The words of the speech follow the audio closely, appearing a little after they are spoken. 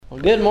Well,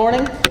 good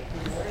morning.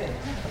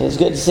 It's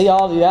good to see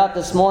all of you out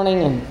this morning,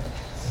 and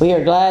we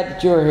are glad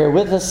that you are here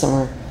with us, and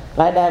we're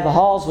glad to have the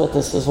Halls with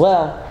us as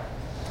well.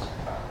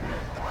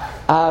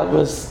 I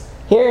was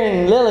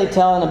hearing Lily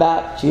telling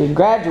about you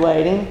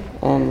graduating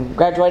and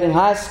graduating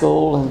high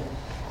school, and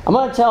I'm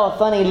going to tell a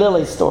funny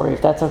Lily story,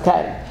 if that's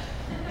okay.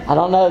 I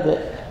don't know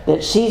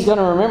that she's going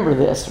to remember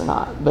this or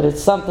not, but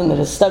it's something that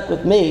has stuck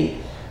with me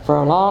for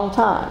a long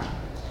time.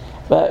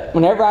 But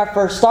whenever I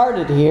first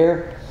started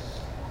here,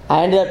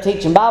 I ended up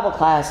teaching Bible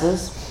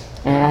classes,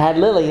 and I had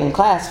Lily in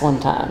class one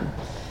time.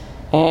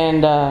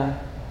 And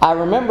I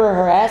remember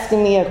her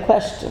asking me a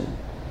question.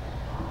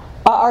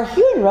 Are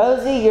Hugh and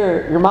Rosie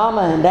your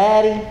mama and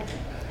daddy?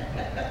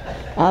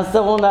 I said,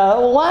 well, no.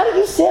 Well, why do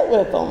you sit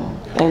with them?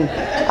 And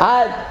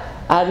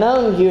I'd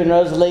known Hugh and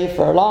Rosalie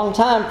for a long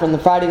time from the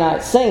Friday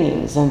night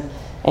singings. And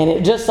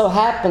it just so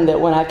happened that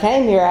when I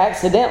came here, I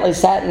accidentally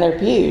sat in their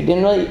pew.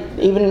 Didn't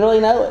even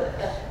know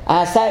it.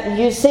 I sat in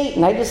Hugh's seat,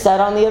 and they just sat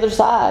on the other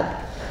side.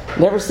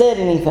 Never said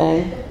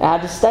anything. I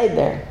just stayed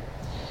there.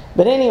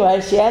 But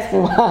anyway, she asked me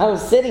why I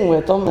was sitting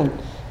with them.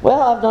 And, well,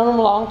 I've known them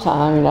a long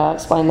time. I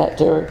explained that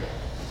to her.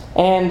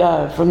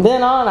 And from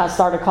then on, I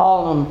started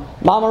calling them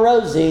Mama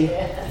Rosie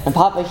and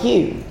Papa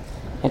Hugh.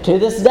 And to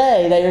this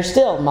day, they are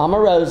still Mama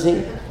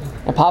Rosie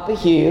and Papa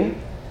Hugh.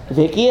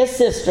 Vicki is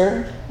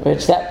sister,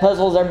 which that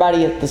puzzles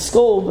everybody at the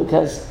school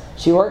because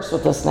she works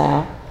with us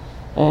now.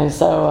 And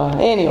so,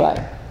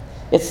 anyway,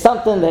 it's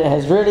something that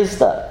has really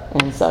stuck.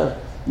 And so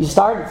you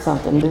started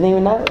something, didn't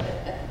even know it.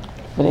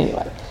 But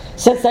anyway,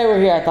 since they were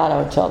here, I thought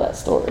I would tell that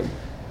story.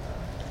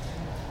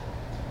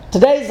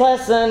 Today's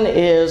lesson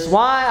is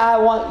why I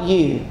want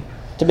you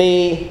to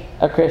be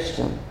a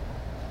Christian.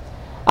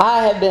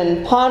 I have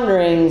been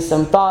pondering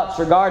some thoughts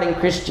regarding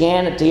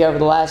Christianity over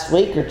the last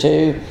week or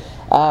two.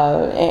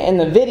 In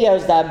the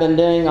videos that I've been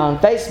doing on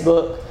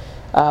Facebook,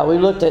 we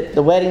looked at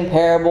the wedding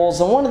parables,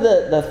 and one of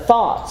the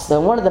thoughts,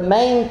 one of the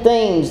main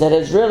themes that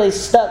has really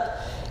stuck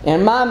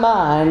in my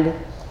mind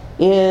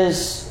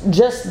is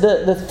just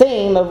the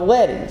theme of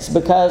weddings,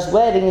 because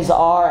weddings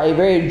are a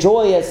very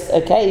joyous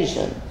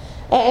occasion.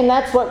 And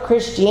that's what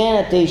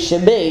Christianity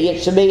should be.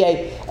 It should be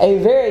a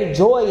very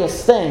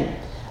joyous thing.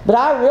 But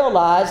I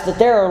realize that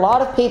there are a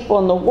lot of people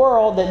in the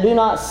world that do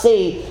not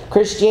see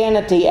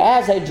Christianity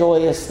as a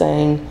joyous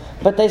thing,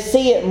 but they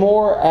see it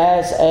more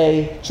as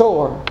a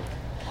chore.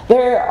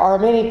 There are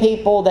many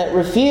people that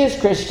refuse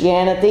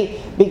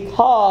Christianity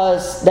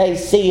because they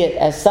see it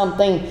as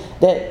something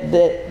that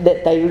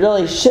they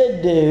really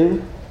should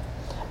do,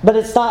 but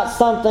it's not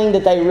something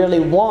that they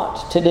really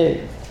want to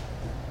do.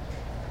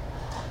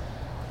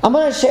 I'm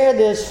going to share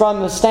this from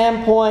the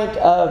standpoint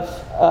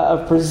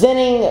of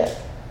presenting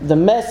the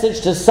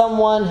message to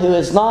someone who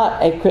is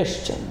not a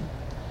Christian.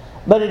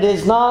 But it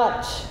is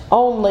not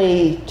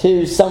only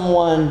to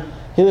someone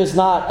who is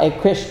not a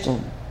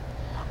Christian.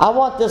 I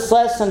want this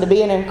lesson to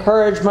be an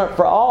encouragement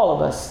for all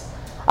of us.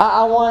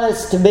 I want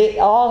us to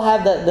all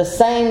have the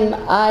same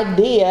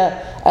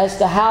idea as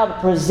to how to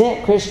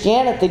present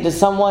Christianity to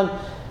someone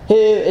who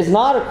is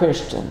not a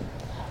Christian.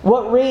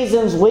 What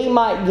reasons we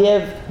might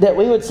give that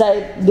we would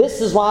say, this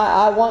is why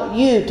I want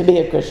you to be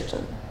a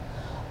Christian.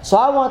 So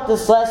I want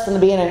this lesson to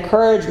be an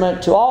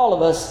encouragement to all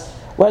of us,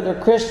 whether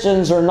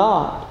Christians or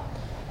not.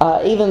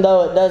 Even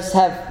though it does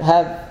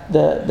have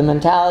the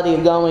mentality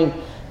of going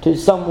to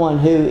someone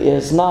who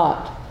is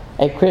not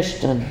a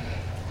Christian.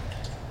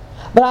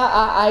 But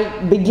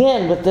I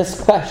begin with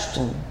this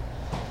question.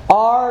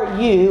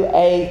 Are you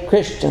a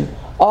Christian?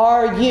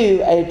 Are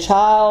you a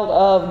child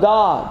of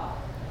God?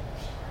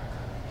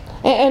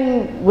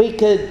 And we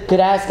could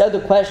ask other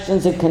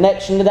questions in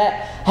connection to that.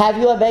 Have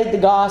you obeyed the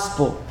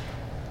gospel?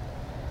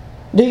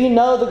 Do you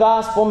know the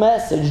gospel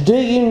message? Do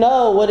you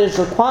know what is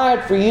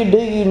required for you? Do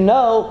you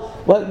know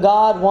what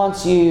God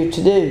wants you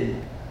to do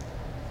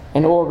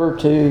in order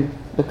to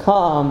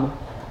become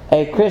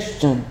a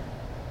Christian?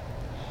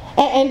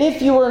 And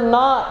if you are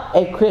not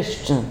a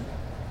Christian,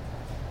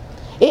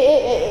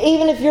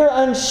 even if you're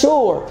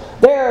unsure,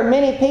 there are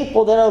many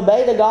people that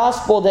obey the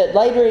gospel that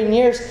later in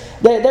years,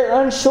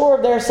 they're unsure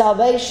of their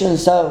salvation.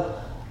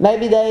 So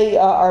maybe they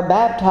are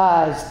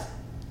baptized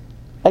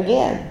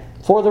again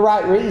for the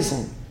right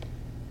reason,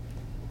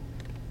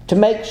 to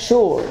make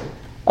sure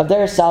of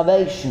their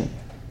salvation.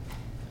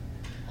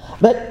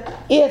 But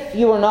if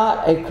you are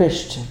not a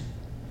Christian,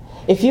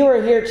 if you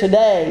are here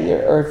today,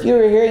 or if you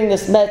are hearing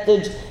this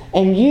message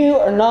and you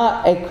are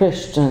not a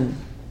Christian,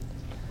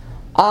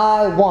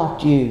 I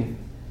want you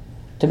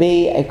to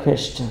be a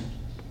Christian.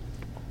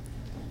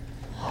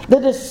 The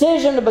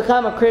decision to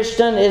become a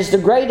Christian is the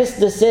greatest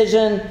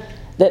decision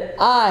that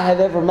I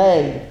have ever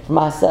made for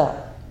myself.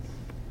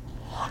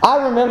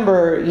 I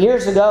remember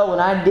years ago when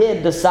I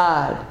did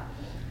decide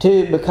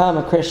to become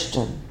a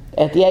Christian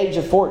at the age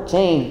of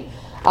 14.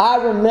 I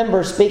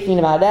remember speaking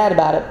to my dad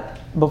about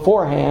it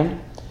beforehand.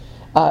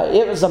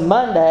 It was a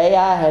Monday.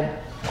 I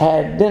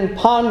had been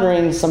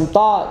pondering some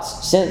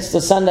thoughts since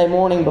the Sunday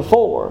morning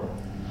before.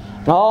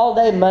 And all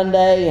day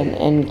Monday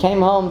and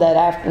came home that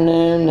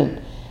afternoon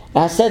and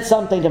I said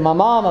something to my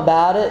mom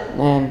about it,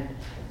 and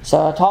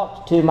So I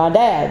talked to my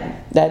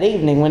dad that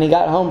evening when he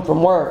got home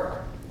from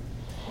work.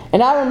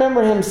 And I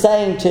remember him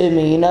saying to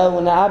me,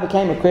 when I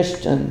became a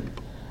Christian,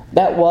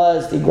 that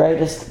was the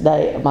greatest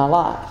day of my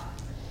life.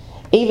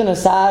 Even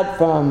aside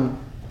from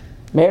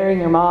marrying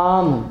your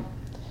mom,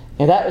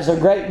 that was a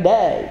great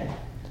day.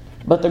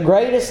 But the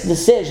greatest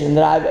decision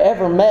that I've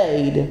ever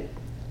made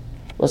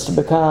was to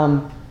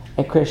become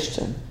a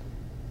Christian.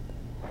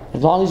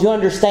 As long as you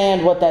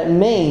understand what that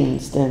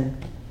means, then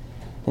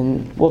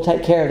we'll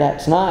take care of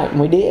that tonight.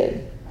 And we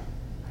did.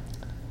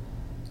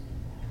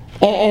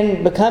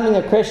 And becoming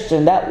a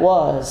Christian, that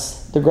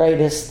was the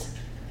greatest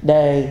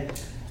day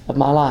of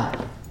my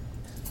life.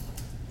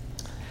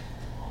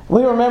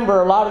 We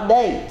remember a lot of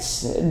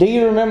dates. Do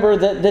you remember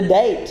the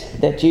date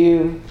that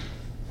you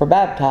were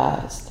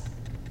baptized?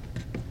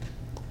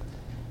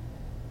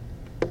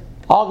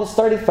 August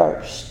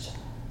 31st,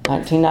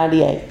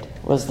 1998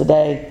 was the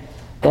day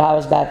that I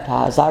was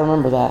baptized. I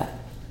remember that.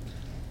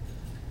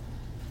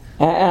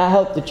 And I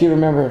hope that you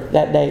remember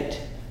that date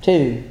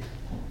too,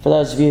 for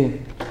those of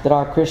you that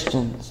are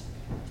Christians.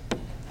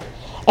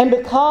 And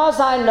because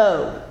I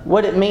know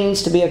what it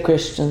means to be a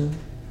Christian,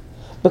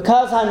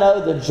 because I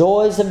know the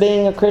joys of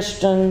being a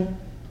Christian,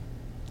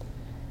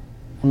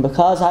 and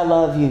because I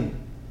love you,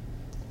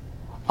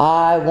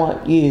 I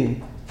want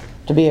you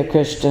to be a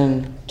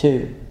Christian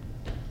too.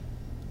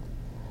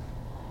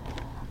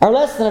 Our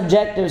lesson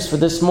objectives for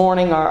this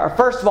morning are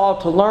first of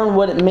all to learn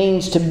what it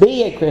means to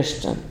be a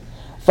Christian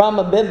from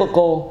a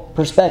biblical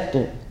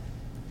perspective.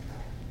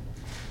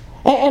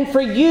 And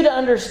for you to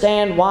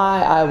understand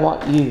why I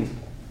want you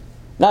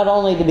not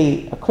only to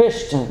be a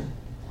Christian,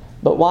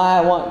 but why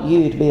I want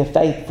you to be a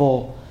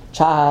faithful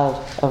child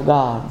of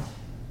God.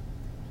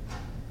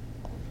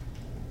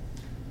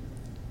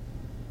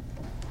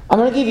 I'm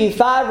going to give you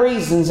 5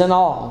 reasons in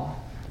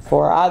all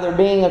for either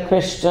being a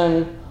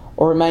Christian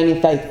or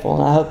remaining faithful.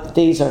 And I hope that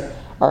these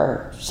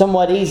are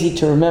somewhat easy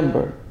to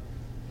remember.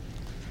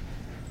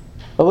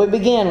 But we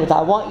begin with,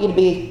 I want you to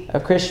be a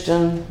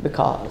Christian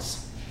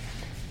because.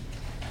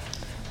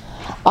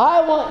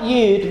 I want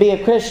you to be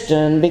a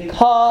Christian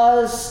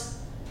because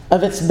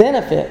of its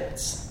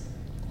benefits.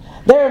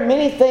 There are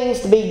many things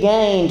to be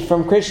gained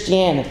from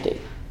Christianity.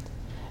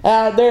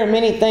 There are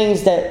many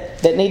things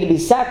that need to be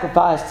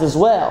sacrificed as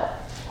well.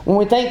 When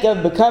we think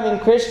of becoming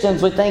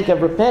Christians, we think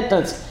of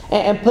repentance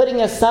and putting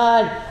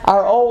aside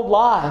our old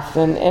life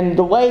and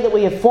the way that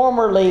we have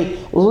formerly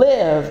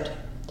lived.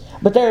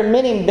 But there are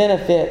many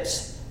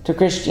benefits to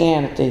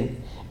Christianity,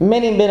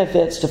 many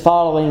benefits to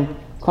following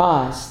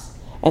Christ.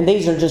 And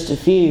these are just a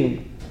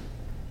few.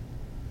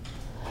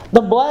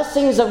 The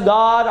blessings of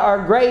God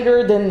are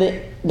greater than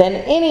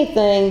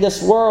anything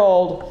this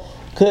world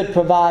could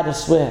provide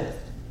us with.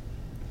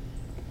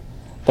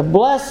 The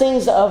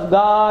blessings of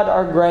God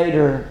are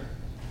greater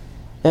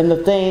than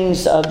the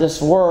things of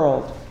this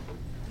world.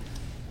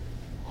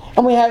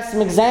 And we have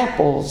some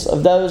examples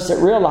of those that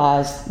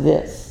realized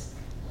this.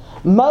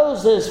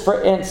 Moses,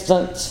 for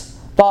instance,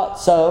 thought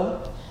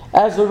so,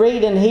 as we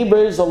read in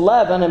Hebrews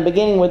 11 and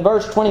beginning with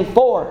verse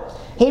 24.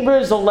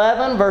 Hebrews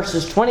 11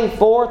 verses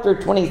 24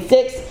 through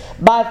 26.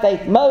 By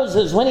faith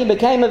Moses, when he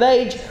became of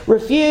age,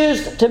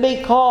 refused to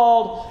be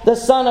called the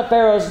son of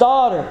Pharaoh's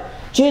daughter,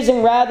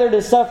 choosing rather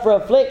to suffer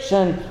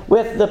affliction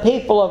with the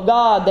people of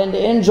God than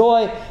to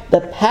enjoy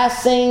the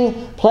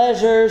passing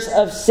pleasures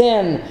of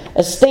sin,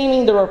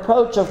 esteeming the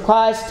reproach of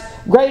Christ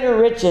greater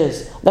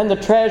riches than the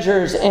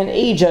treasures in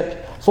Egypt,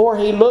 for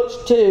he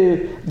looked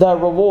to the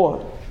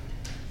reward.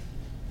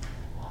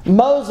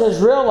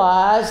 Moses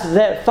realized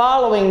that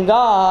following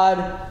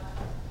God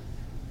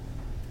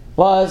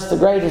was the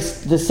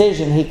greatest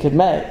decision he could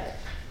make.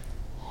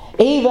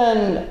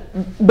 Even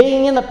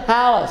being in the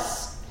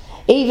palace,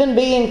 even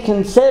being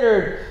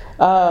considered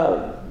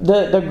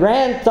the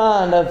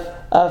grandson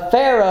of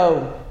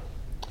Pharaoh,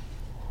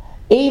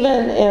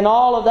 even in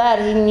all of that,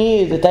 he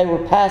knew that they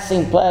were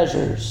passing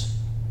pleasures.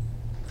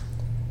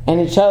 And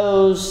he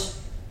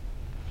chose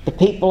the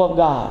people of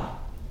God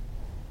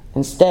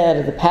instead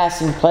of the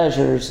passing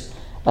pleasures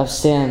of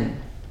sin.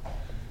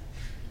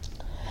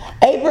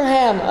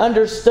 Abraham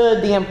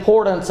understood the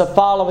importance of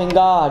following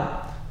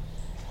God.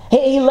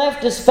 He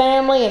left his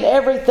family and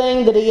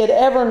everything that he had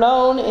ever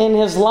known in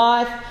his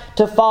life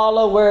to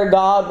follow where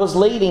God was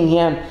leading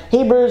him.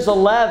 Hebrews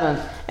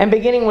 11 and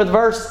beginning with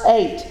verse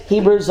 8.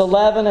 Hebrews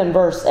 11 and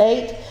verse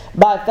 8.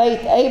 By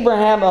faith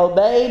Abraham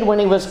obeyed when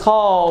he was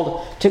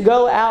called to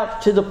go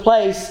out to the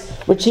place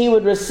which he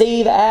would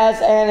receive as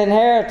an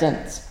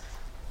inheritance.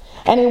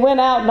 And he went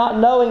out not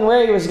knowing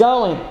where he was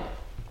going.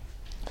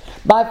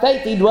 By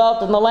faith he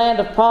dwelt in the land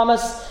of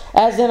promise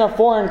as in a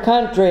foreign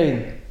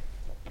country,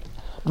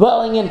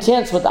 dwelling in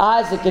tents with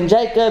Isaac and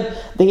Jacob,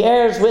 the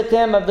heirs with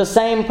him of the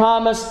same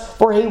promise,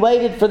 for he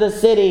waited for the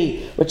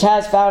city which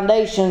has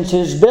foundations,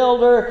 whose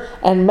builder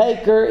and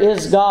maker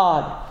is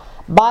God.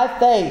 By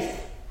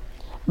faith,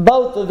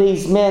 both of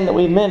these men that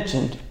we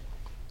mentioned,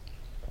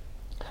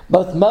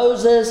 both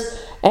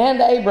Moses and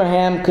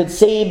Abraham, could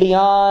see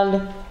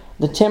beyond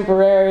the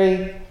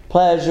temporary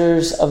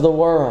pleasures of the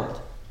world.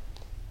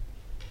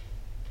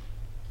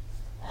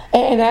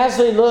 And as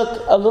we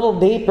look a little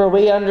deeper,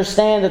 we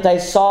understand that they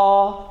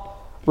saw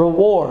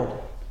reward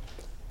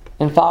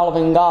in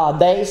following God.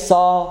 They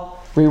saw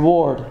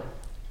reward.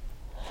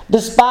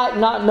 Despite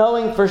not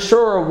knowing for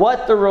sure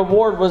what the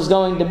reward was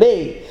going to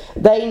be,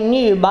 they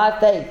knew by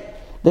faith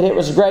that it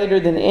was greater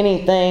than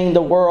anything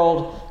the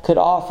world could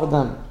offer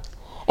them.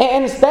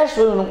 And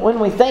especially when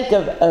we think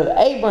of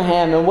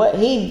Abraham and what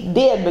he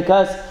did,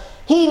 because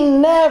he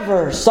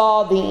never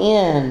saw the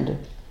end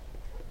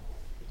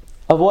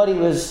of what he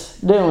was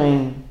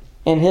doing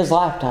in his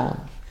lifetime.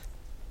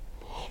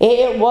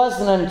 It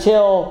wasn't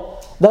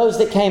until those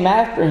that came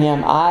after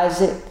him,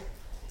 Isaac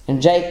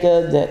and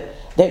Jacob,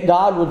 that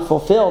God would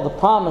fulfill the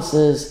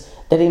promises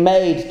that He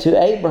made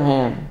to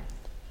Abraham.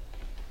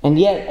 And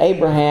yet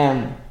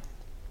Abraham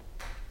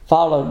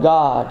followed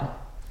God.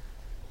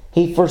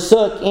 He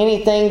forsook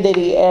anything that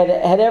he had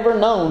ever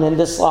known in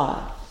this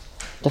life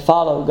to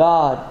follow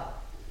God.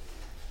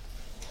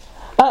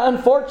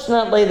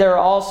 Unfortunately, there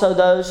are also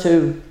those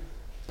who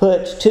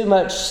put too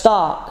much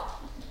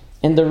stock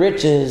in the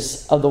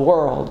riches of the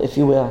world, if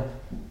you will.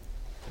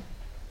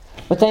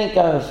 We think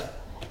of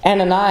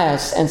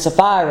Ananias and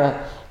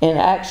Sapphira in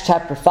Acts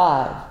chapter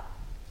 5.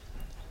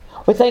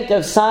 We think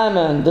of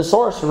Simon the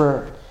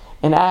sorcerer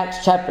in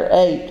Acts chapter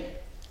 8.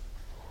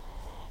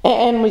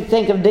 And we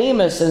think of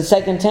Demas in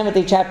 2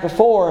 Timothy chapter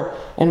 4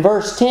 and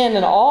verse 10.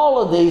 And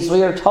all of these,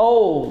 we are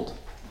told,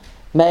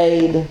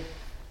 made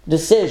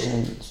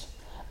decisions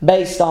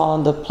based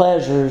on the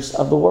pleasures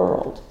of the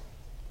world,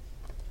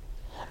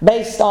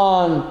 based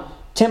on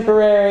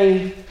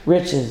temporary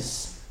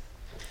riches.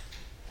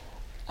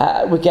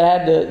 We could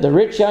add the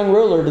rich young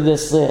ruler to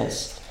this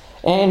list,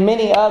 and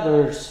many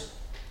others.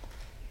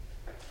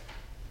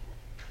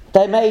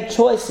 They made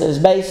choices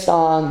based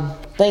on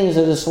things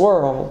of this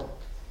world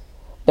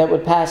that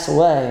would pass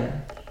away.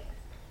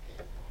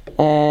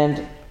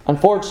 And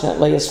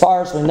unfortunately, as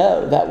far as we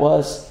know, that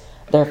was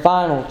their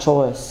final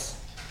choice.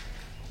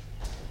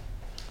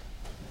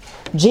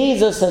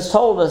 Jesus has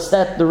told us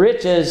that the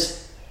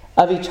riches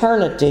of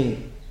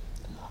eternity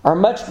are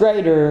much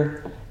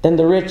greater than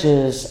the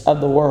riches of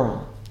the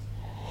world.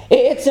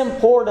 It's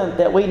important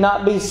that we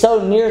not be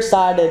so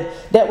nearsighted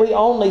that we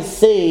only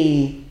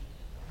see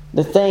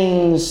the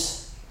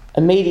things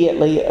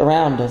immediately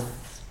around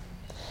us.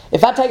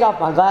 If I take off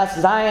my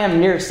glasses, I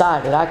am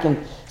nearsighted. I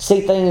can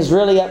see things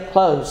really up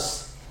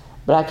close,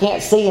 but I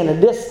can't see in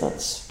a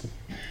distance.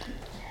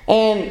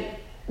 And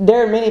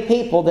there are many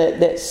people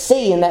that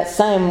see in that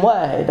same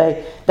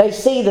way. They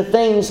see the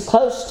things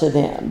close to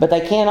them, but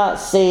they cannot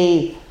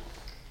see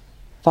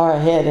far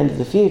ahead into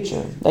the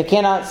future. They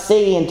cannot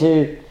see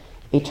into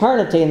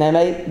eternity, and they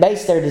may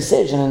base their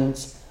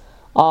decisions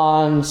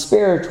on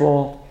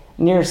spiritual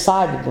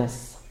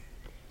nearsightedness.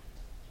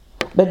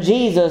 But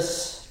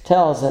Jesus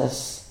tells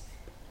us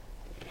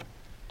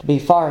to be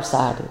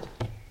farsighted,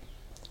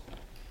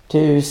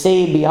 to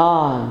see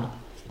beyond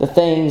the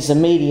things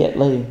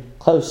immediately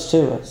close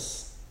to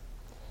us.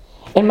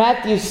 In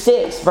Matthew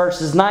 6,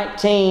 verses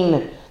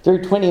 19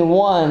 through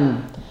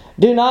 21,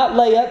 do not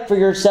lay up for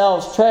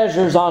yourselves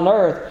treasures on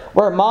earth,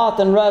 where moth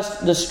and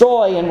rust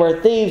destroy and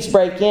where thieves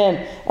break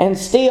in and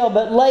steal,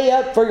 but lay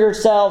up for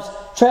yourselves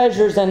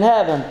treasures in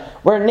heaven,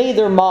 where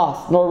neither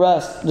moth nor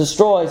rust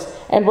destroys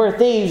and where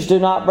thieves do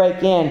not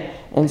break in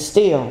and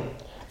steal.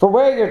 For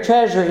where your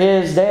treasure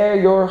is, there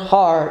your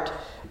heart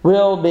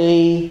will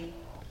be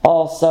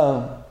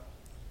also.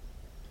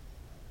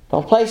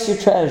 Don't place your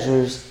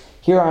treasures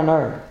here on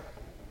earth,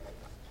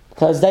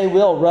 because they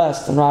will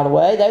rust and rot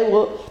away.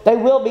 They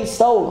will be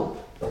stolen.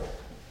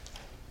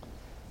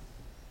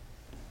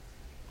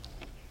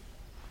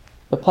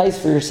 But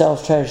place for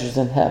yourselves treasures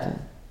in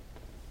heaven,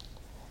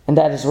 and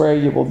that is where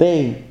you will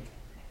be.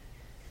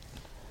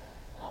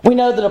 We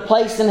know that a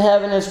place in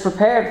heaven is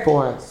prepared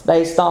for us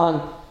based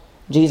on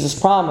Jesus'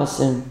 promise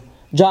in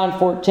John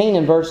 14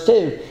 and verse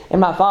 2. In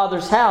my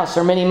Father's house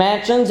are many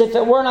mansions. If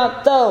it were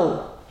not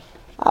so,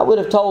 I would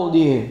have told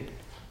you.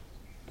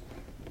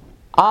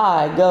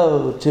 I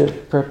go to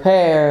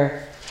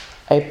prepare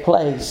a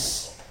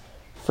place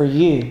for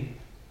you.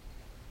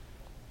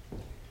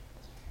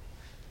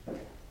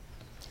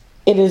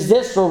 It is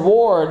this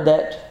reward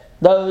that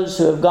those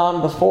who have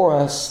gone before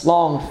us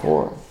longed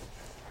for.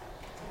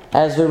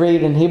 As we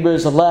read in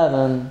Hebrews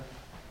 11,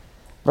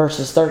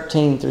 verses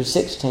 13 through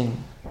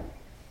 16.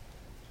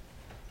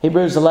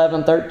 Hebrews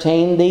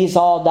 11:13, these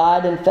all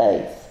died in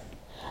faith,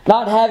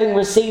 not having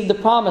received the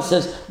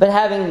promises, but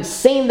having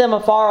seen them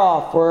afar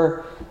off,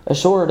 were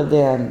assured of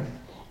them,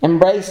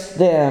 embraced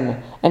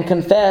them, and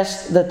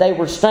confessed that they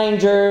were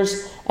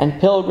strangers and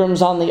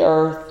pilgrims on the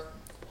earth.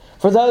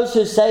 For those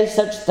who say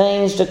such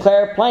things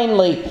declare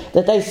plainly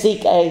that they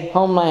seek a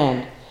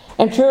homeland.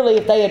 And truly,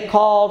 if they had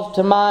called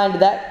to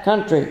mind that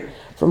country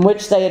from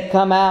which they had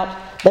come out,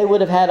 they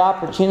would have had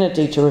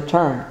opportunity to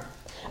return.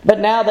 But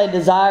now they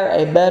desire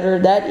a better,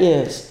 that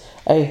is,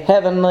 a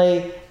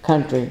heavenly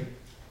country.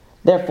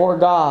 Therefore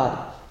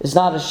God is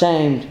not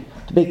ashamed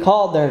to be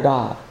called their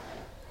God,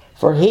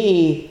 for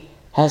He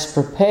has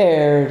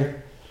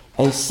prepared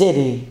a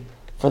city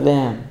for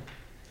them.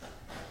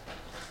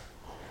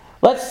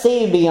 Let's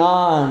see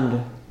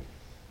beyond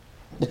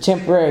the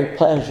temporary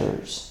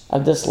pleasures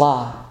of this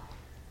life.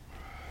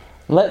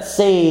 Let's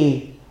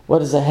see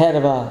what is ahead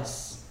of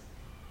us,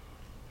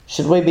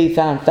 should we be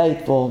found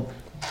faithful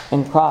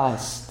in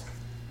Christ.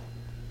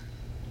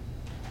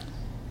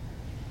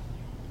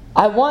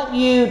 I want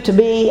you to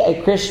be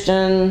a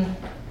Christian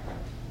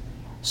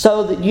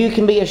so that you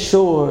can be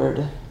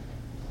assured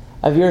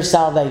of your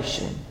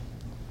salvation.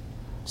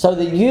 So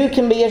that you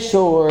can be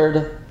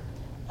assured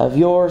of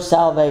your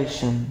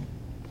salvation.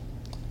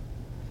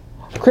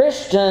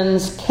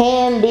 Christians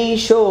can be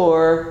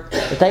sure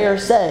that they are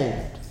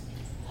saved.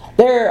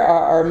 There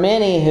are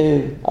many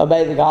who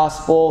obey the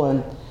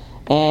gospel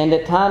and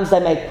at times they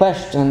may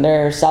question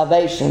their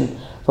salvation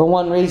for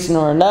one reason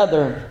or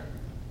another.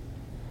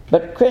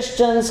 But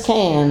Christians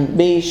can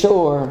be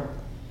sure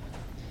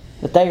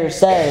that they are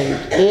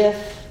saved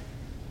if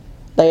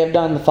they have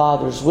done the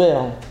Father's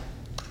will.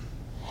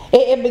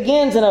 It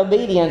begins in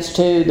obedience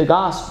to the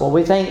gospel.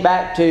 We think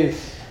back to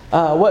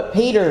what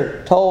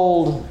Peter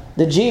told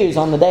the Jews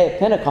on the day of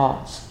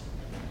Pentecost.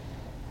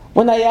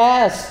 When they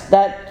asked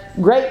that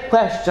great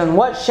question,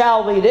 what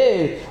shall we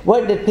do?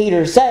 What did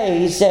Peter say?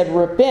 He said,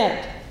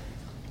 repent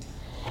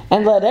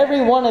and let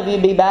every one of you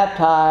be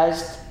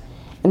baptized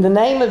in the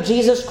name of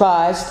Jesus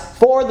Christ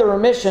for the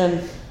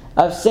remission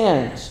of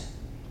sins.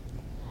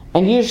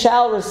 And you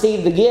shall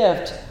receive the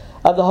gift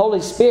of the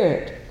Holy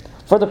Spirit.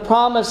 For the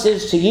promise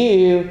is to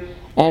you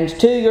and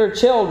to your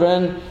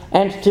children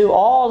and to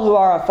all who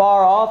are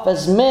afar off,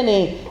 as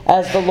many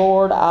as the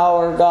Lord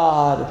our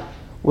God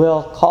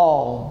will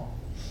call.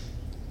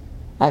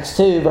 Acts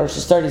 2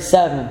 verses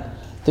 37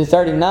 through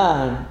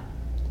 39.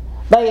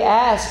 They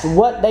asked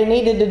what they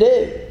needed to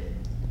do,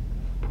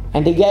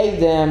 and He gave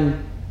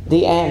them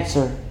the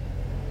answer.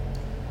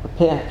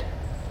 Repent.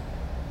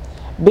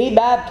 Be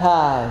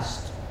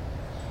baptized.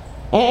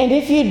 And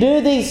if you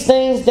do these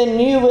things, then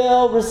you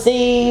will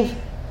receive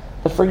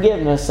the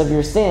forgiveness of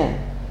your sin.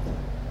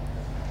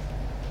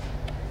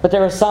 But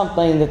there is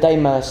something that they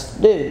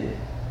must do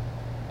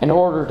in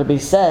order to be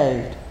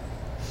saved.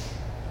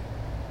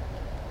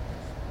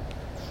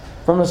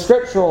 From a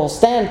scriptural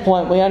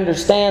standpoint, we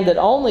understand that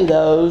only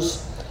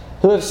those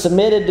who have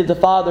submitted to the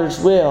Father's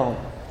will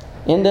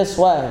in this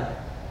way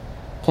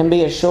can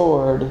be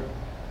assured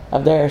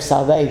of their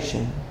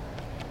salvation.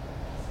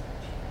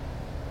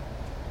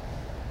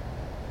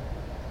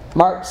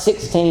 Mark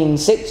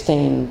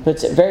 16:16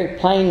 puts it very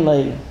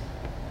plainly.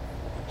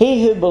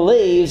 He who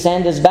believes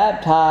and is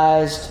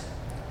baptized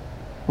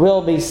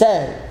will be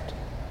saved,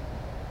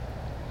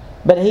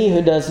 but he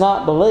who does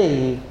not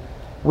believe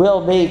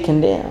will be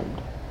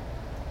condemned.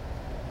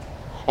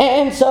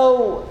 And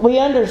so we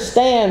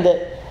understand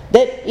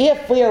that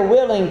if we are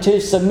willing to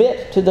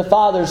submit to the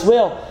Father's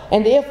will,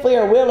 and if we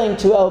are willing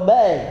to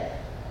obey,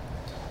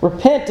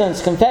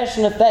 repentance,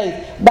 confession of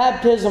faith,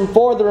 baptism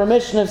for the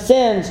remission of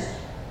sins,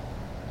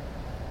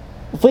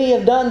 if we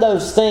have done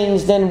those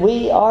things, then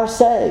we are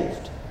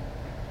saved.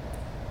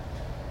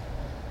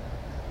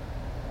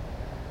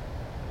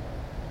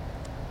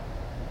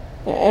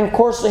 And of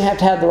course we have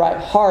to have the right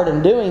heart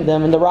in doing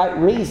them and the right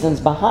reasons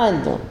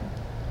behind them.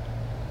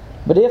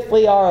 But if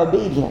we are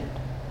obedient,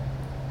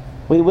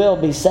 we will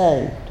be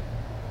saved.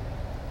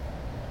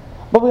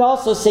 But we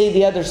also see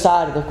the other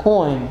side of the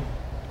coin.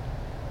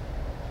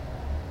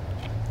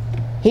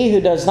 He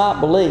who does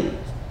not believe.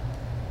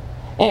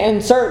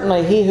 And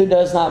certainly he who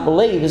does not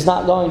believe is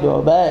not going to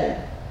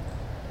obey.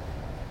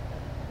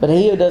 But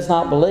he who does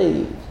not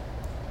believe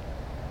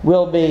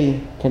will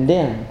be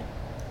condemned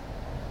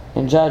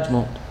in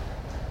judgment.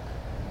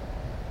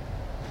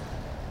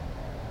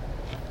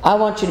 I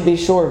want you to be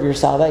sure of your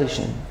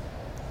salvation.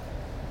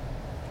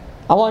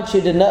 I want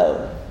you to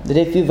know that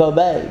if you've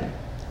obeyed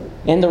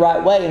in the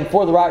right way and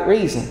for the right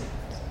reason,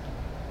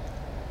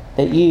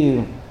 that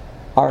you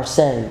are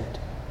saved.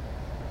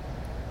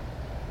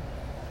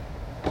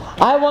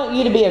 I want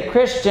you to be a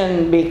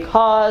Christian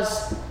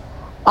because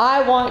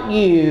I want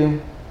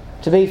you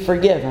to be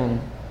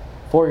forgiven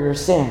for your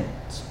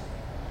sins.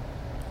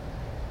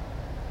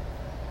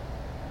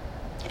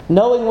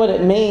 Knowing what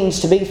it means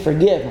to be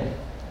forgiven,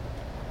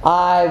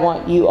 I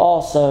want you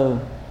also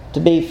to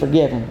be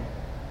forgiven.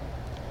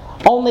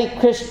 Only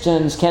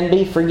Christians can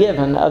be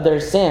forgiven of their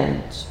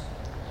sins.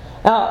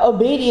 Now,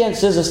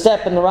 obedience is a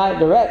step in the right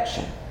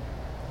direction.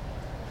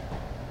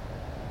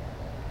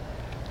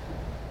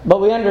 But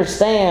we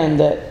understand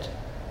that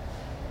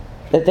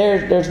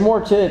there's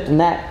more to it than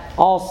that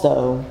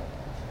also.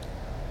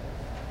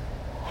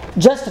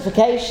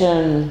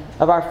 Justification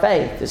of our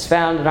faith is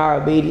found in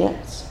our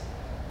obedience.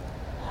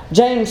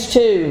 James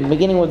 2,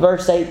 beginning with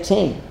verse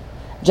 18.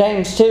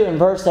 James 2 and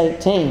verse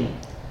 18.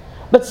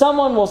 But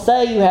someone will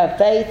say, you have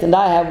faith and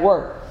I have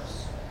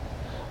works.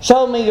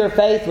 Show me your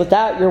faith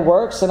without your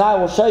works, and I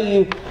will show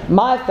you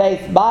my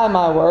faith by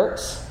my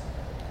works.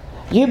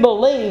 You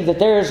believe that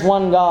there is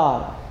one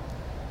God.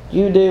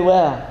 You do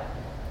well.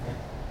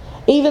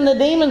 Even the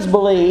demons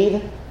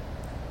believe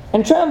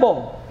and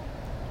tremble.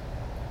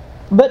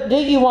 But do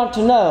you want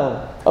to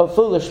know, O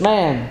foolish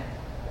man,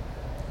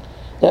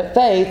 that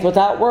faith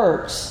without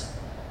works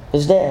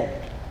is dead.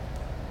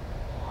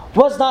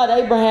 Was not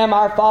Abraham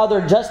our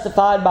father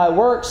justified by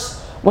works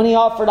when he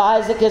offered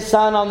Isaac his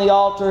son on the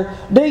altar?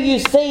 Do you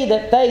see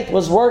that faith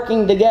was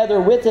working together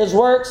with his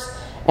works,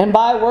 and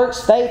by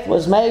works faith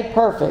was made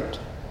perfect?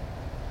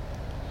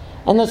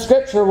 And the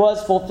scripture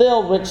was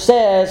fulfilled which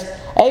says,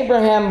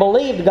 Abraham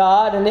believed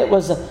God, and it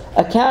was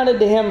accounted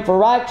to him for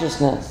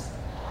righteousness.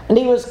 And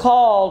he was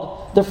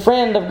called the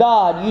friend of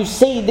God. You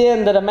see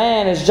then that a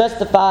man is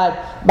justified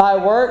by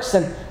works,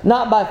 and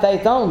not by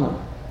faith only.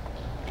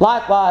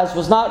 Likewise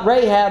was not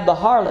Rahab the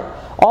harlot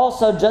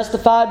also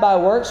justified by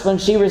works when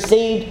she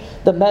received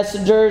the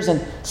messengers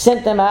and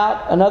sent them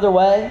out another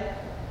way?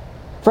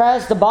 For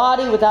as the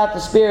body without the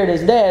spirit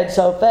is dead,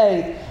 so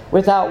faith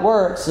without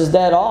works is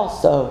dead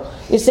also.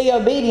 You see,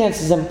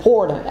 obedience is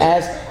important,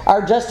 as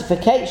our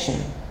justification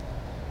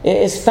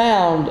is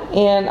found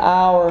in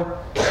our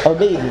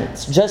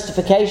obedience.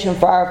 Justification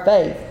for our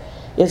faith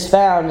is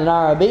found in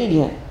our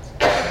obedience.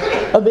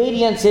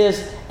 Obedience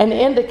is an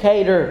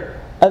indicator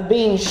of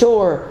being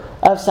sure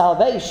of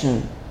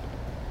salvation.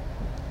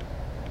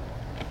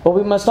 But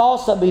we must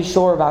also be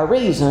sure of our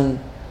reason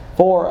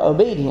for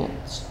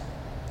obedience.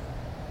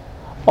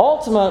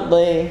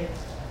 Ultimately,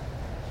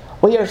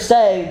 we are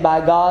saved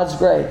by God's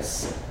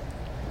grace.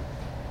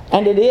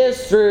 And it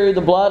is through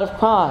the blood of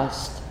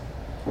Christ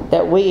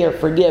that we are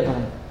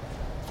forgiven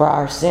for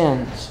our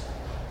sins.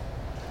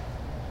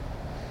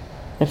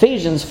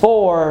 Ephesians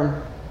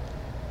 4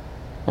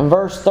 and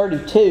verse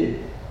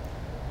 32.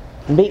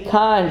 Be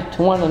kind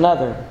to one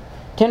another,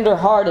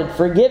 tender-hearted,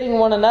 forgiving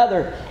one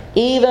another,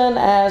 even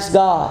as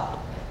God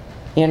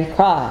in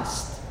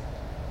Christ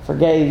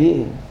forgave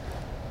you.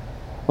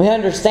 We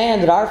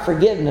understand that our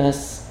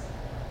forgiveness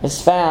is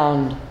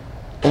found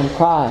in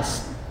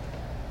Christ.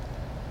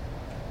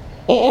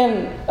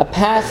 In a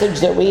passage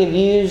that we have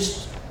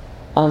used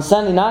on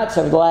Sunday nights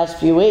over the last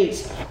few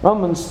weeks,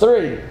 Romans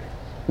 3,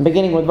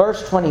 beginning with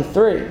verse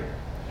 23.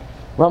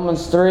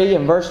 Romans 3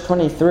 and verse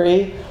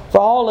 23. For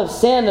all have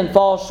sinned and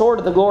fall short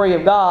of the glory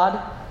of God,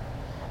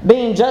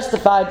 being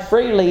justified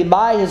freely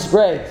by His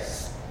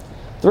grace,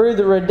 through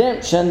the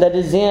redemption that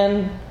is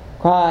in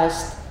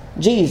Christ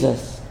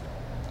Jesus,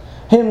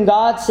 whom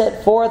God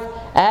set forth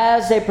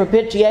as a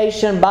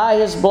propitiation by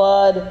His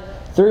blood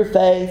through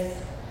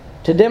faith,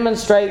 to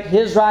demonstrate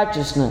His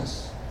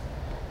righteousness,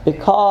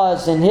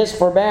 because in His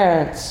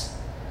forbearance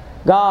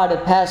God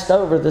had passed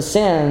over the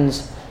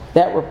sins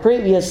that were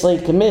previously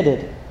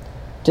committed,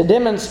 to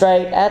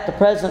demonstrate at the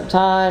present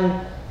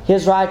time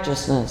His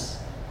righteousness,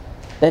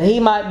 that He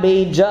might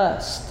be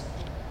just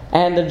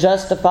and the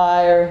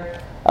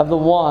justifier of the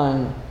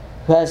one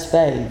who has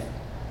faith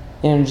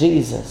in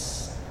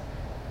Jesus.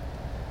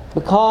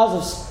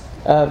 Because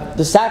of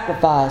the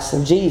sacrifice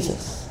of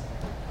Jesus,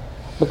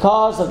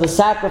 because of the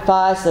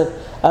sacrifice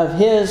of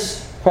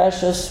His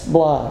precious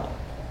blood,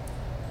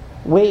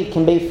 we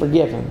can be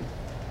forgiven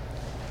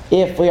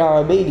if we are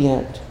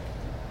obedient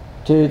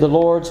to the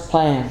Lord's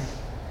plan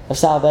of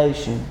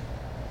salvation.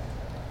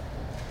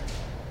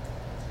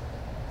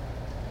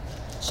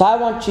 So I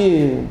want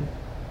you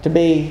to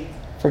be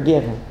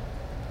forgiven.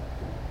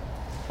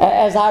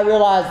 As I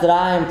realize that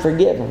I am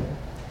forgiven,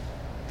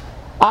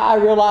 I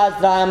realize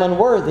that I am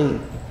unworthy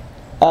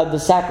of the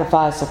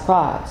sacrifice of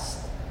Christ.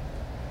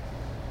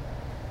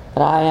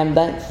 But I am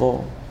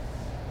thankful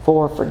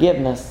for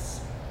forgiveness.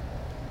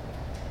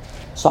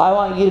 So I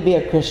want you to be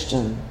a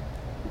Christian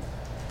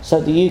so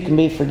that you can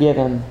be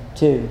forgiven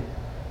too.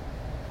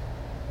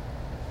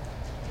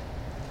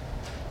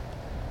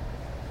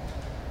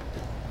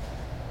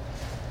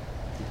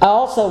 I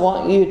also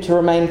want you to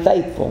remain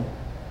faithful.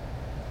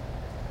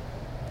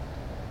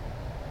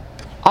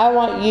 I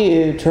want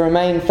you to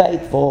remain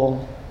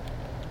faithful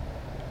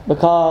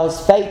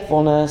because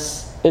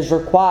faithfulness is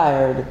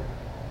required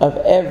of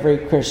every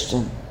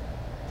Christian.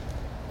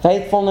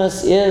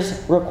 Faithfulness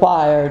is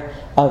required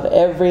of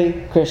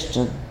every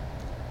Christian.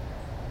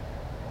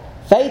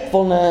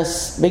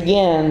 Faithfulness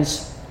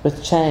begins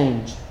with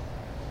change.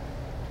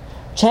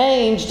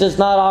 Change does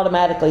not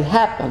automatically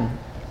happen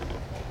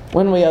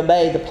when we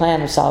obey the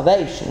plan of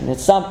salvation.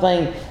 It's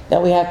something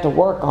that we have to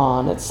work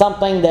on. It's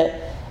something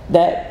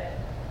that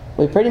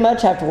we pretty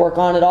much have to work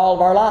on in all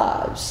of our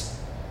lives.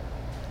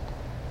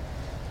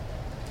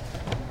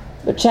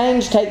 But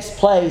change takes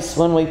place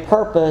when we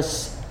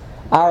purpose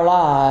our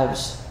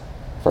lives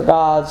for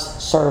God's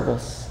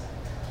service.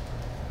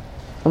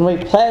 When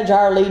we pledge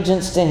our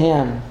allegiance to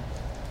Him,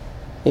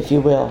 if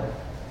you will.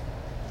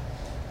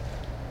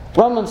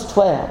 Romans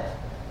 12,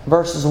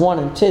 verses 1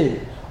 and 2.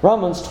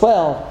 Romans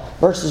 12,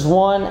 verses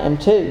 1 and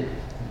 2.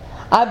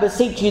 I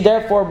beseech you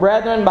therefore,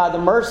 brethren, by the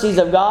mercies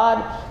of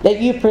God, that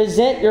you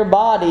present your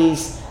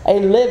bodies a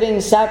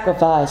living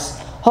sacrifice,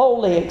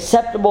 holy,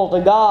 acceptable to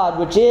God,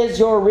 which is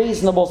your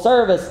reasonable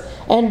service.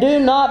 And do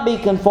not be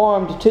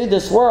conformed to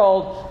this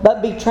world,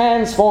 but be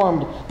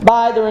transformed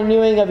by the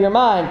renewing of your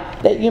mind,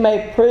 that you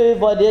may prove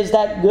what is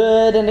that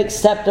good and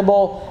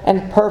acceptable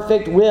and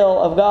perfect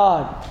will of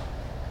God.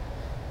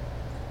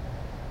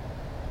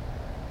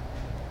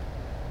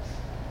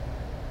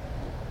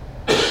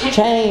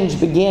 Change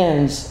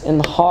begins in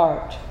the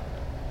heart.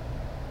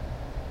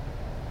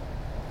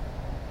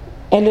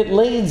 And it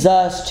leads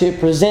us to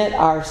present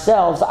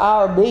ourselves,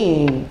 our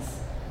beings,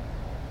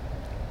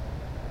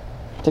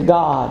 to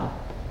God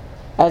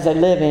as a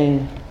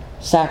living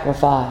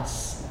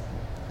sacrifice.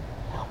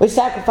 We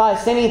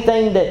sacrifice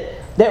anything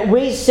that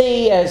we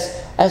see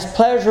as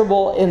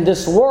pleasurable in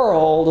this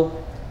world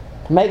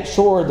to make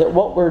sure that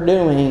what we're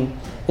doing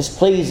is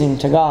pleasing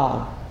to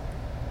God.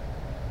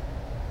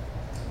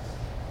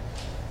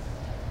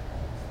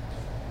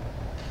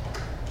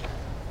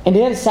 And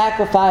in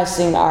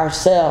sacrificing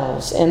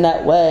ourselves in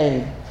that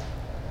way,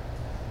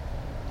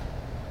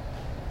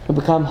 we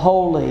become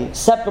holy,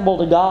 acceptable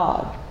to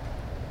God.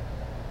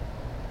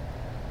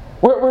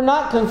 We're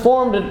not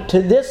conformed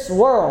to this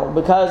world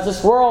because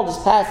this world is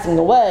passing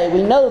away.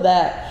 We know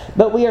that.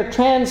 But we are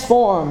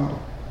transformed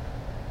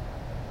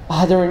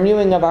by the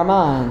renewing of our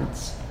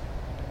minds,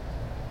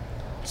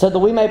 so that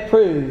we may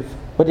prove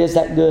what is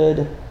that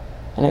good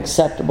and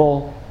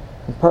acceptable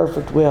and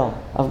perfect will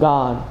of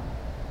God.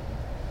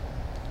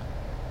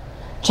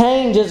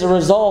 Change is a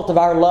result of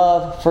our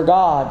love for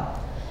God.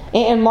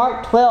 In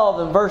Mark 12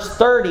 and verse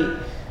 30,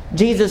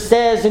 Jesus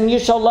says, "And you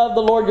shall love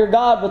the Lord your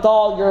God with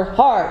all your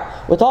heart,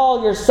 with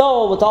all your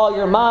soul, with all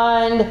your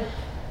mind,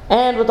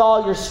 and with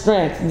all your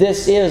strength.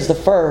 This is the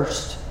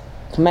first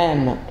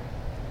commandment."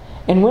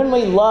 And when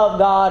we love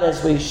God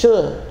as we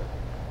should,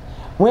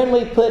 when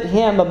we put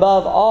Him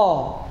above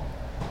all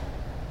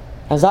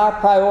as our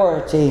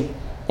priority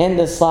in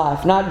this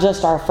life, not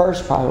just our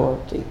first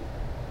priority,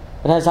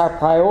 but as our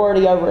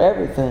priority over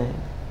everything,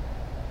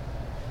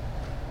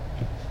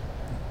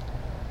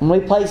 when we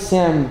place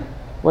Him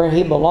where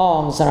He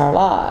belongs in our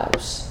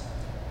lives,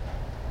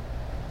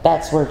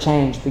 that's where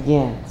change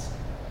begins.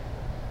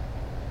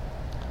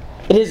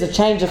 It is a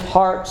change of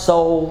heart,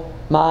 soul,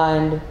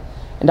 mind,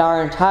 and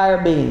our entire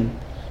being,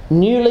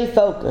 newly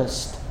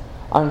focused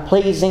on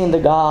pleasing the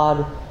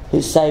God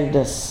who saved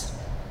us.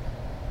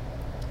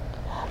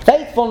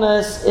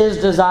 Faithfulness is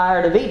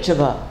desired of each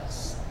of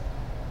us.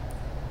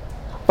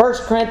 1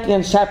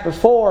 Corinthians chapter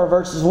 4,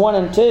 verses 1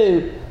 and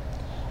 2.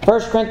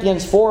 1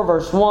 Corinthians 4,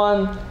 verse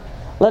 1.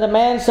 "Let a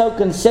man so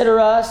consider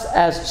us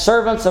as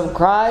servants of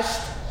Christ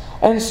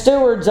and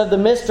stewards of the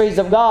mysteries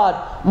of God.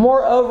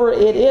 Moreover,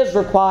 it is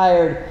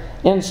required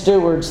in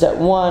stewards that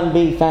one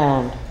be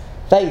found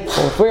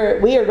faithful."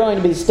 If we are going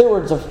to be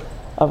stewards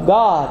of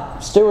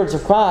God, stewards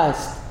of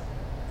Christ,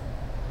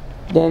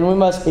 then we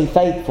must be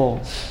faithful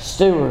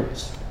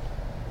stewards.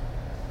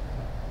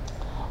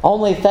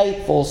 Only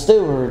faithful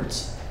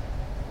stewards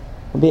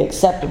will be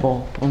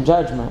acceptable in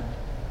judgment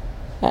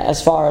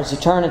as far as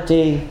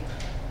eternity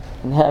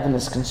and heaven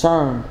is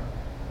concerned.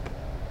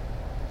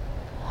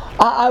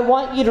 I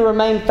want you to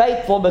remain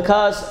faithful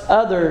because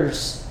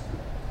others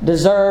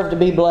deserve to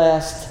be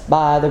blessed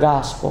by the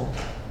gospel.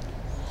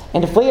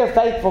 And if we are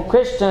faithful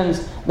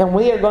Christians, then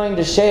we are going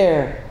to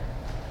share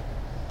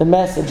the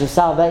message of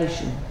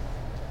salvation.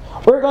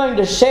 We're going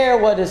to share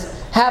what has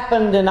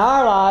happened in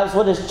our lives,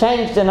 what has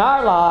changed in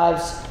our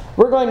lives.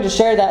 We're going to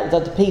share that with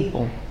other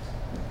people.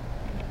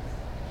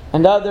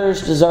 And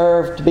others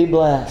deserve to be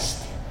blessed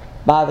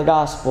by the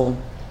gospel.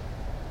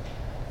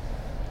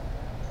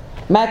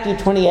 Matthew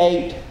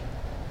 28,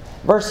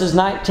 verses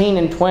 19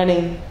 and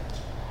 20.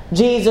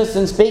 Jesus,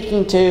 in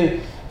speaking to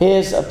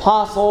His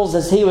apostles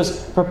as He was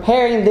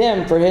preparing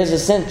them for His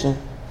ascension,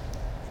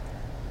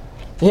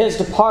 His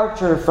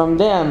departure from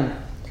them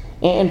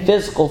in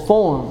physical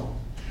form,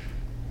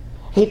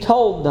 He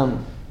told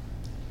them,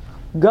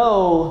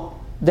 "Go,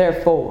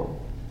 therefore,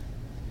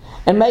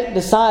 and make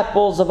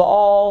disciples of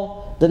all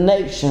the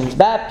nations,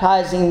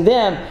 baptizing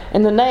them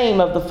in the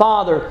name of the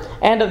Father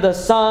and of the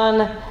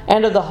Son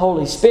and of the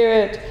Holy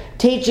Spirit,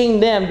 teaching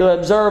them to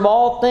observe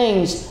all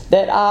things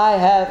that I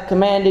have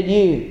commanded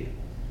you."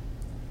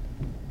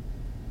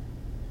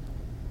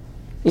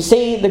 You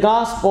see, the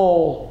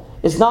gospel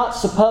is not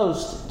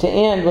supposed to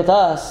end with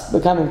us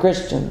becoming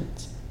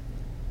Christians.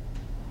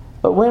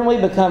 But when we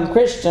become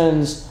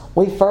Christians,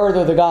 we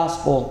further the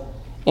gospel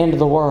into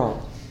the world.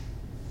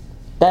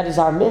 That is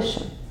our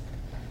mission.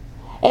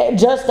 And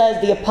just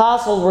as the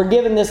apostles were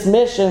given this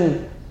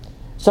mission,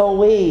 so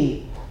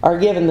we are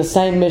given the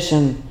same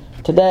mission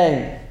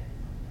today.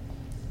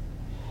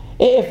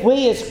 If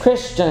we as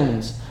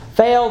Christians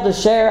fail to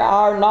share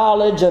our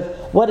knowledge of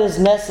what is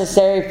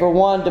necessary for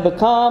one to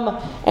become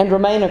and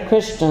remain a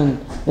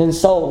Christian, then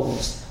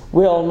souls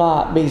will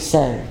not be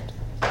saved.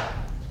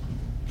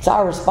 It's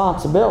our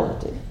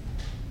responsibility.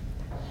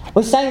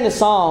 We sang the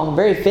song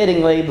very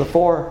fittingly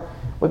before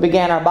we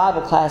began our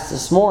Bible class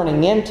this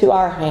morning, "Into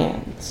our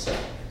hands."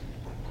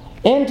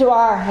 Into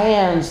our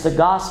hands the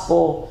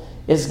gospel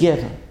is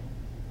given.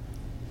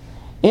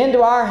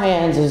 Into our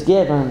hands is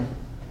given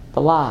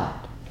the light.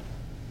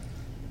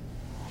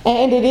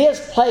 And it is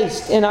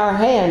placed in our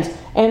hands,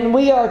 and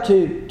we are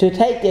to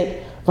take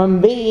it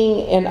from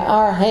being in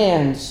our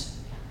hands.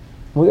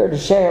 We are to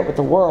share it with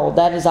the world.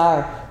 That is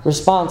our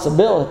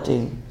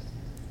responsibility.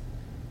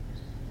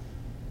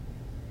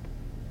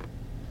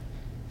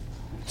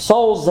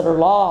 Souls that are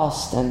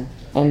lost and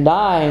and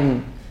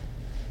dying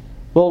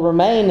will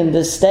remain in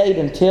this state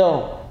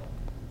until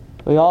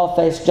we all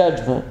face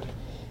judgment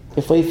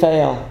if we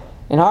fail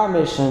in our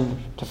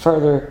mission to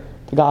further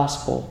the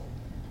gospel.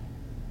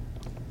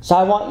 So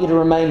I want you to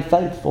remain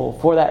faithful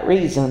for that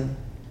reason.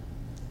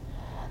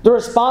 The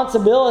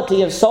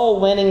responsibility of soul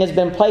winning has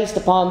been placed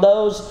upon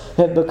those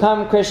who have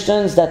become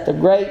Christians, that the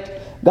great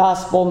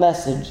gospel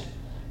message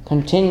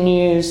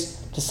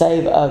continues to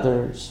save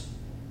others.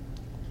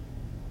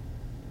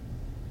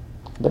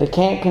 But it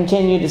can't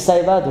continue to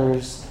save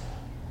others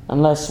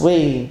unless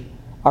we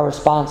are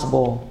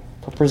responsible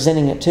for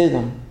presenting it to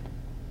them.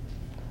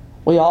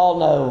 We all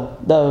know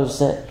those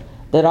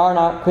that are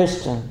not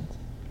Christians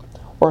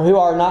or who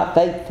are not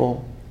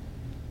faithful.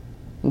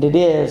 And it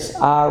is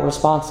our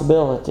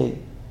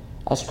responsibility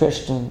as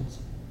Christians.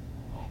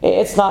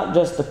 It's not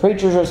just the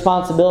preacher's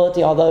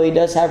responsibility, although he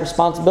does have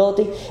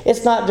responsibility.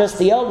 It's not just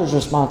the elder's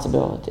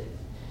responsibility.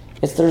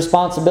 It's the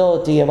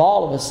responsibility of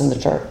all of us in the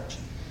church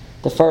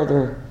to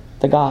further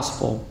the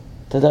gospel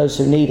to those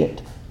who need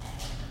it.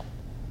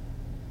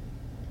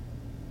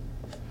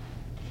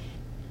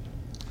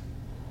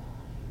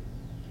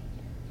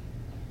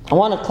 I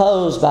want to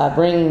close by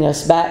bringing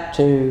us back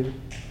to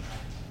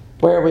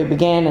where we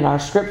began in our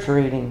scripture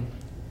reading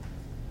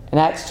in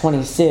Acts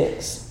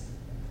 26.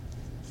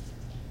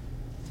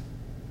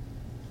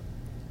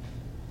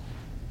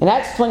 In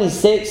Acts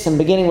 26, and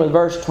beginning with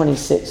verse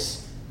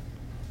 26.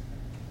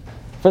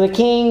 For the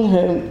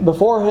King,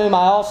 before whom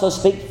I also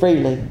speak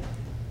freely,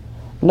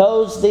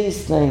 knows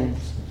these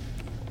things.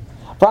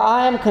 For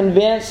I am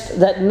convinced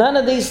that none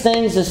of these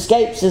things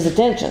escapes his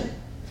attention,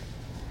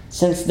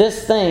 since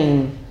this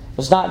thing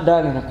was not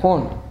done in a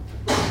corner.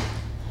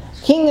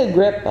 King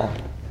Agrippa,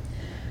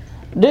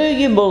 do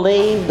you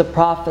believe the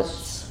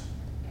prophets?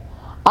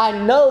 I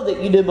know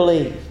that you do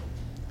believe.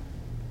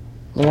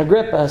 Then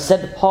Agrippa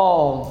said to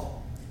Paul,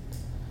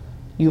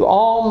 you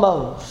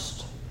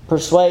almost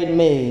persuade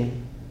me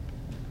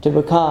to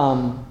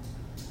become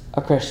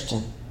a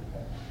Christian.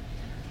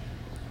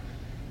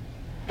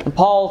 And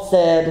Paul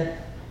said,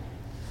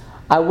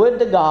 I would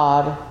to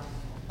God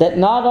that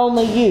not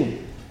only you,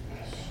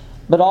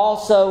 but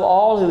also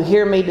all who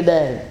hear me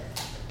today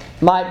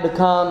might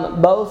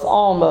become both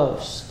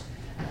almost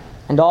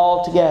and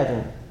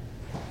altogether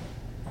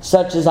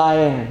such as I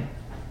am,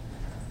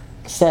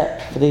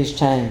 except for these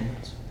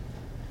chains.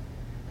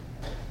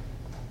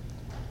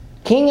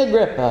 King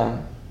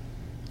Agrippa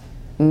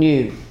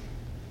knew.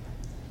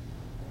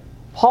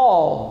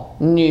 Paul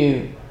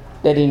knew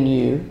that he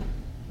knew,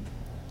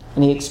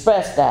 and he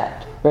expressed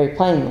that very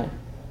plainly.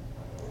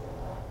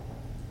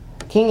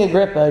 King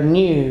Agrippa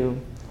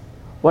knew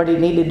what he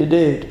needed to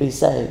do to be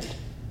saved.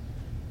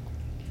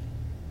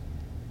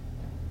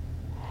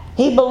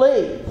 He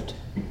believed.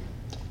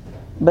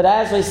 But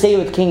as we see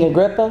with King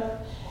Agrippa,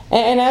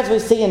 and as we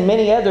see in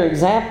many other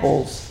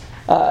examples,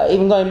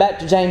 even going back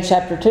to James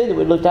chapter 2 that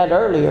we looked at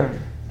earlier,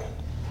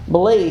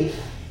 belief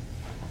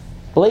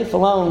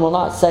alone will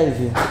not save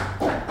you.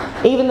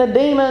 Even the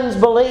demons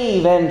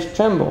believe and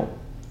tremble.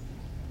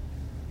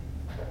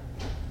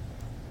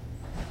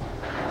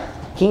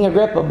 King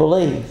Agrippa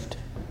believed,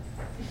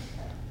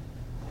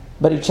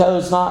 but he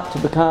chose not to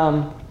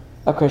become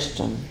a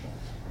Christian.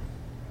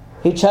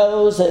 He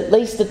chose, at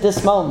least at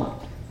this moment,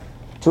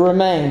 to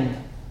remain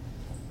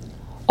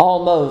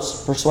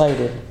almost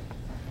persuaded.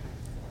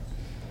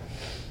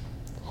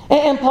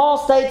 And Paul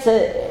states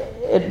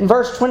in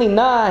verse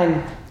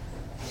 29,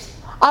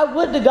 I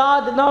would to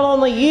God that not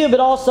only you, but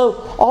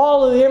also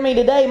all who hear me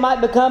today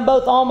might become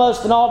both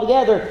almost and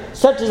altogether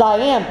such as I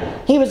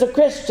am. He was a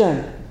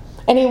Christian,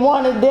 and he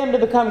wanted them to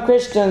become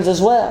Christians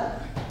as well.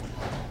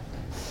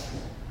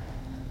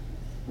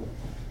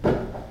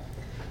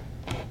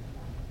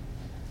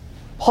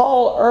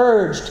 Paul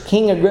urged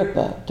King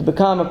Agrippa to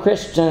become a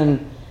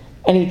Christian,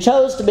 and he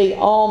chose to be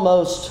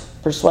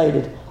almost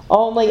persuaded.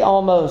 Only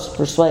almost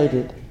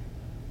persuaded.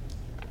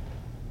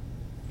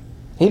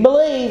 He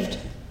believed,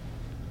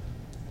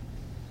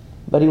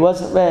 but he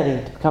wasn't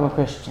ready to become a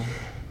Christian.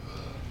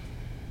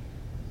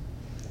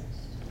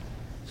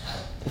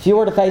 If you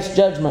were to face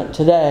judgment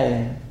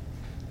today,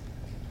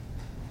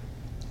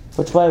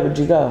 which way would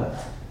you go?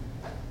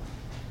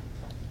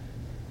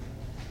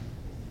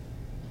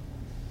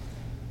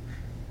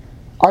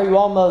 Are you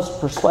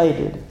almost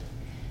persuaded?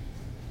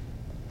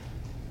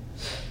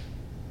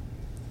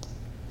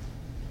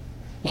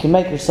 You can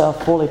make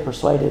yourself fully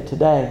persuaded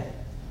today.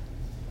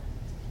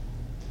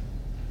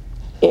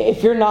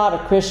 If you're not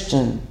a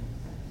Christian,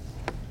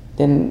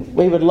 then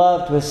we would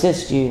love to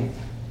assist you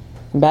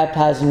in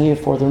baptizing you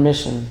for the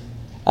remission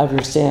of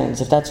your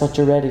sins, if that's what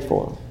you're ready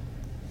for.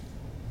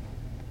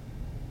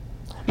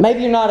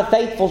 Maybe you're not a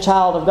faithful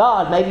child of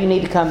God. Maybe you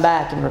need to come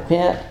back and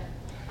repent.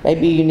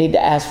 Maybe you need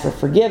to ask for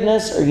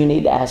forgiveness, or you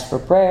need to ask for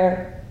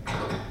prayer.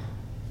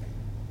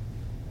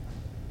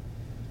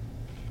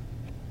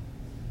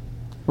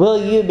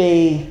 Will you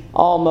be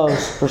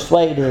almost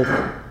persuaded,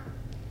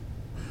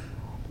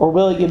 or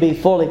will you be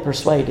fully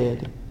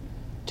persuaded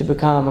to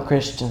become a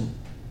Christian,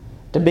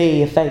 to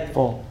be a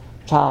faithful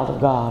child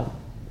of God?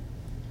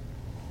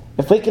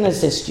 If we can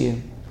assist you,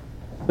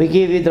 we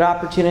give you the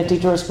opportunity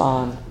to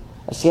respond.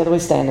 As together we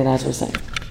stand and as we sing.